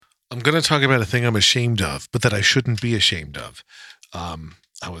I'm going to talk about a thing I'm ashamed of, but that I shouldn't be ashamed of.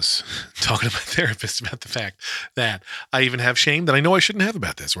 I was talking to my therapist about the fact that I even have shame that I know I shouldn't have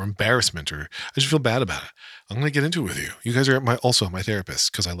about this, or embarrassment, or I just feel bad about it. I'm going to get into it with you. You guys are also my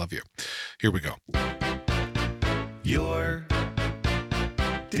therapist because I love you. Here we go. Your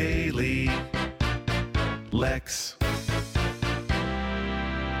Daily Lex.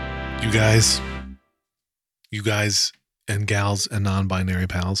 You guys and gals and non-binary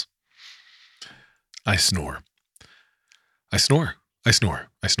pals, I snore. I snore.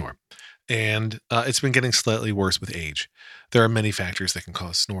 And it's been getting slightly worse with age. There are many factors that can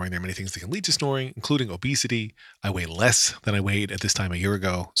cause snoring. There are many things that can lead to snoring, including obesity. I weigh less than I weighed at this time a year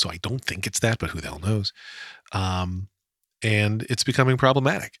ago, so I don't think it's that, but who the hell knows? And it's becoming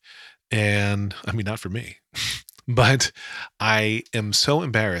problematic. And I mean, not for me, but I am so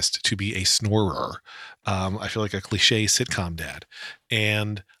embarrassed to be a snorer. I feel like a cliche sitcom dad.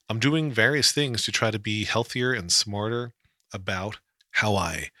 And I'm doing various things to try to be healthier and smarter about how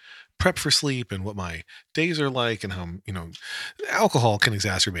I prep for sleep and what my days are like and how, alcohol can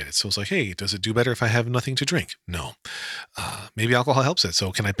exacerbate it. So it's like, hey, does it do better if I have nothing to drink? No. Maybe alcohol helps it.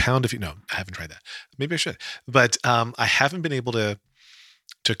 So can I pound if no, I haven't tried that. Maybe I should, but I haven't been able to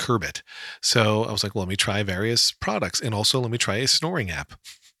curb it. So I was like, well, let me try various products and also let me try a snoring app.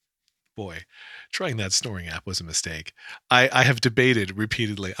 Boy, trying that snoring app was a mistake. I have debated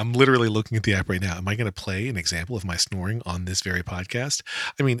repeatedly. I'm literally looking at the app right now. Am I going to play an example of my snoring on this very podcast?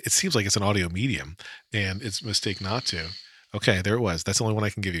 I mean, it seems like it's an audio medium and it's a mistake not to. Okay, there it was. That's the only one I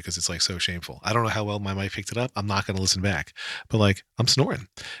can give you because it's like so shameful. I don't know how well my mic picked it up. I'm not going to listen back, but like I'm snoring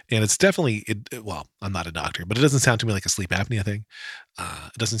and it's definitely, well, I'm not a doctor, but it doesn't sound to me like a sleep apnea thing.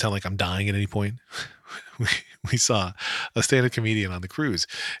 It doesn't sound like I'm dying at any point. we saw a stand-up comedian on the cruise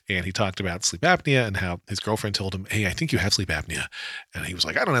and he talked about sleep apnea and how his girlfriend told him, hey, I think you have sleep apnea. And he was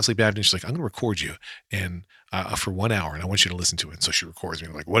like, I don't have sleep apnea. She's like, I'm going to record you and for 1 hour and I want you to listen to it. And so she records me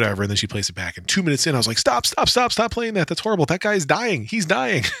like, whatever. And then she plays it back and 2 minutes in, I was like, stop playing that. That's horrible. That guy's dying. He's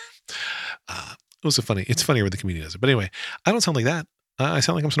dying. It's funnier when the comedian does it. But anyway, I don't sound like that. I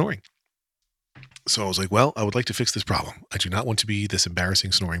sound like I'm snoring. So I was like, well, I would like to fix this problem. I do not want to be this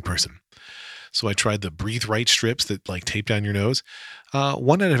embarrassing snoring person. So I tried the Breathe Right strips that like tape down your nose.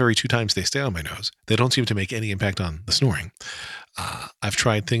 1 out of every 2 times they stay on my nose. They don't seem to make any impact on the snoring. I've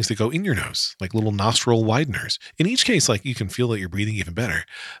tried things that go in your nose, like little nostril wideners. In each case, like you can feel that you're breathing even better,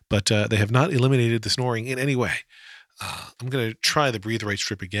 but they have not eliminated the snoring in any way. I'm going to try the Breathe Right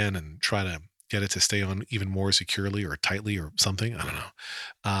strip again and try to get it to stay on even more securely or tightly or something. I don't know.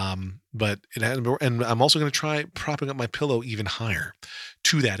 But it had, and I'm also going to try propping up my pillow even higher.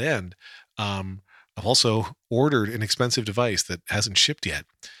 To that end, I've also ordered an expensive device that hasn't shipped yet.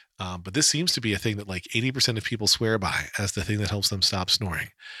 But this seems to be a thing that like 80% of people swear by as the thing that helps them stop snoring.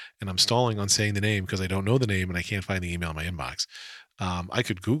 And I'm stalling on saying the name because I don't know the name and I can't find the email in my inbox. I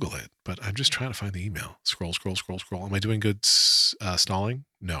could Google it, but I'm just trying to find the email. Scroll. Am I doing good stalling?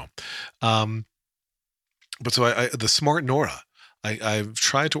 No. But so the Smart Nora, I've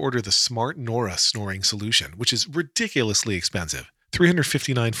tried to order the Smart Nora snoring solution, which is ridiculously expensive.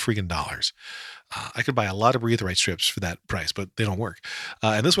 $359 friggin' dollars. I could buy a lot of Breathe Right strips for that price, but they don't work.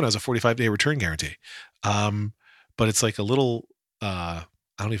 And this one has a 45-day return guarantee. But it's like a little, I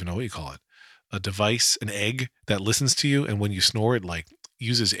don't even know what you call it, a device, an egg that listens to you. And when you snore, it like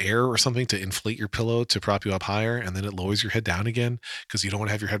uses air or something to inflate your pillow to prop you up higher. And then it lowers your head down again because you don't want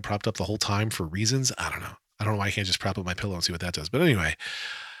to have your head propped up the whole time for reasons. I don't know why I can't just prop up my pillow and see what that does. But anyway,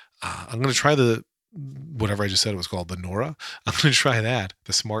 I'm going to try whatever I just said it was called, the Nora. I'm going to try that,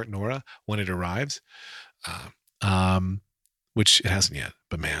 the Smart Nora, when it arrives, which it hasn't yet.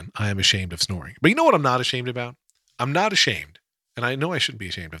 But man, I am ashamed of snoring. But you know what I'm not ashamed about? I'm not ashamed. And I know I shouldn't be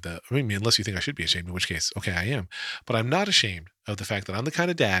ashamed of that. I mean, unless you think I should be ashamed, in which case, okay, I am. But I'm not ashamed of the fact that I'm the kind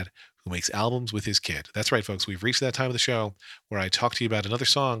of dad who makes albums with his kid. That's right, folks. We've reached that time of the show where I talk to you about another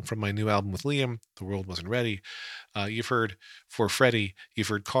song from my new album with Liam, The World Wasn't Ready. You've heard For Freddie, you've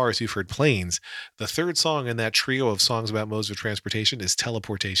heard Cars, you've heard Planes. The third song in that trio of songs about modes of transportation is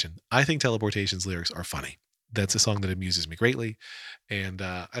Teleportation. I think Teleportation's lyrics are funny. That's a song that amuses me greatly. And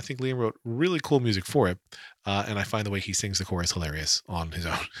I think Liam wrote really cool music for it. And I find the way he sings the chorus hilarious on his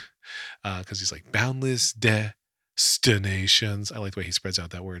own. Because he's like, boundless destinations. I like the way he spreads out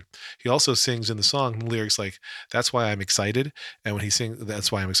that word. He also sings in the song the lyrics like, that's why I'm excited. And when he sings,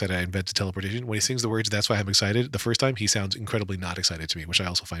 that's why I'm excited, I invented teleportation. When he sings the words, that's why I'm excited, the first time, he sounds incredibly not excited to me, which I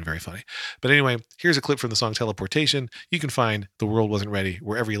also find very funny. But anyway, here's a clip from the song Teleportation. You can find The World Wasn't Ready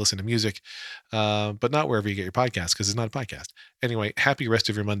wherever you listen to music, but not wherever you get your podcast, because it's not a podcast. Anyway, happy rest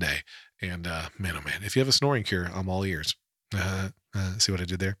of your Monday. And man, oh man, if you have a snoring cure, I'm all ears. See what I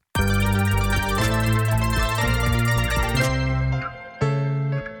did there?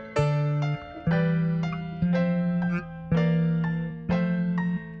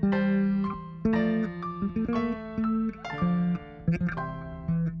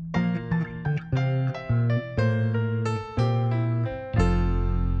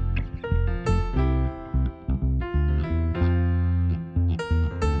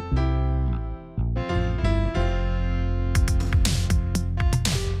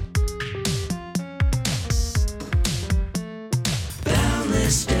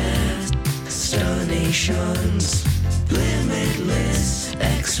 Boundless destinations, limitless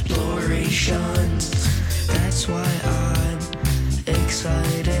explorations. That's why I'm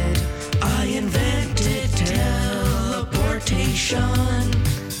excited. I invented teleportation.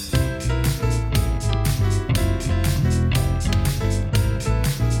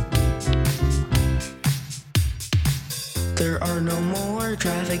 There are no more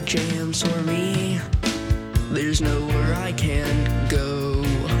traffic jams for me. There's nowhere I can go.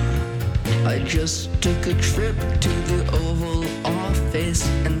 I just took a trip to the Oval Office,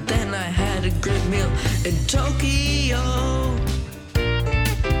 and then I had a great meal in Tokyo.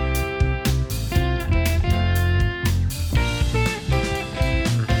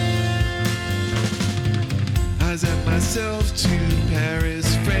 I sent myself to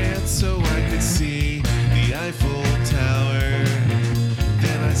Paris, France, so I could see the Eiffel Tower.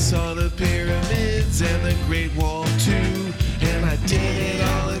 Then I saw the pyramids and the Great Wall too, and I did it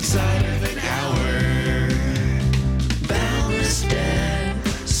all inside of an hour. Boundless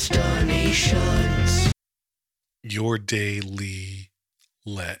destinations. Your daily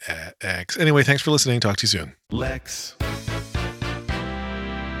Lex. Anyway, thanks for listening. Talk to you soon. Lex.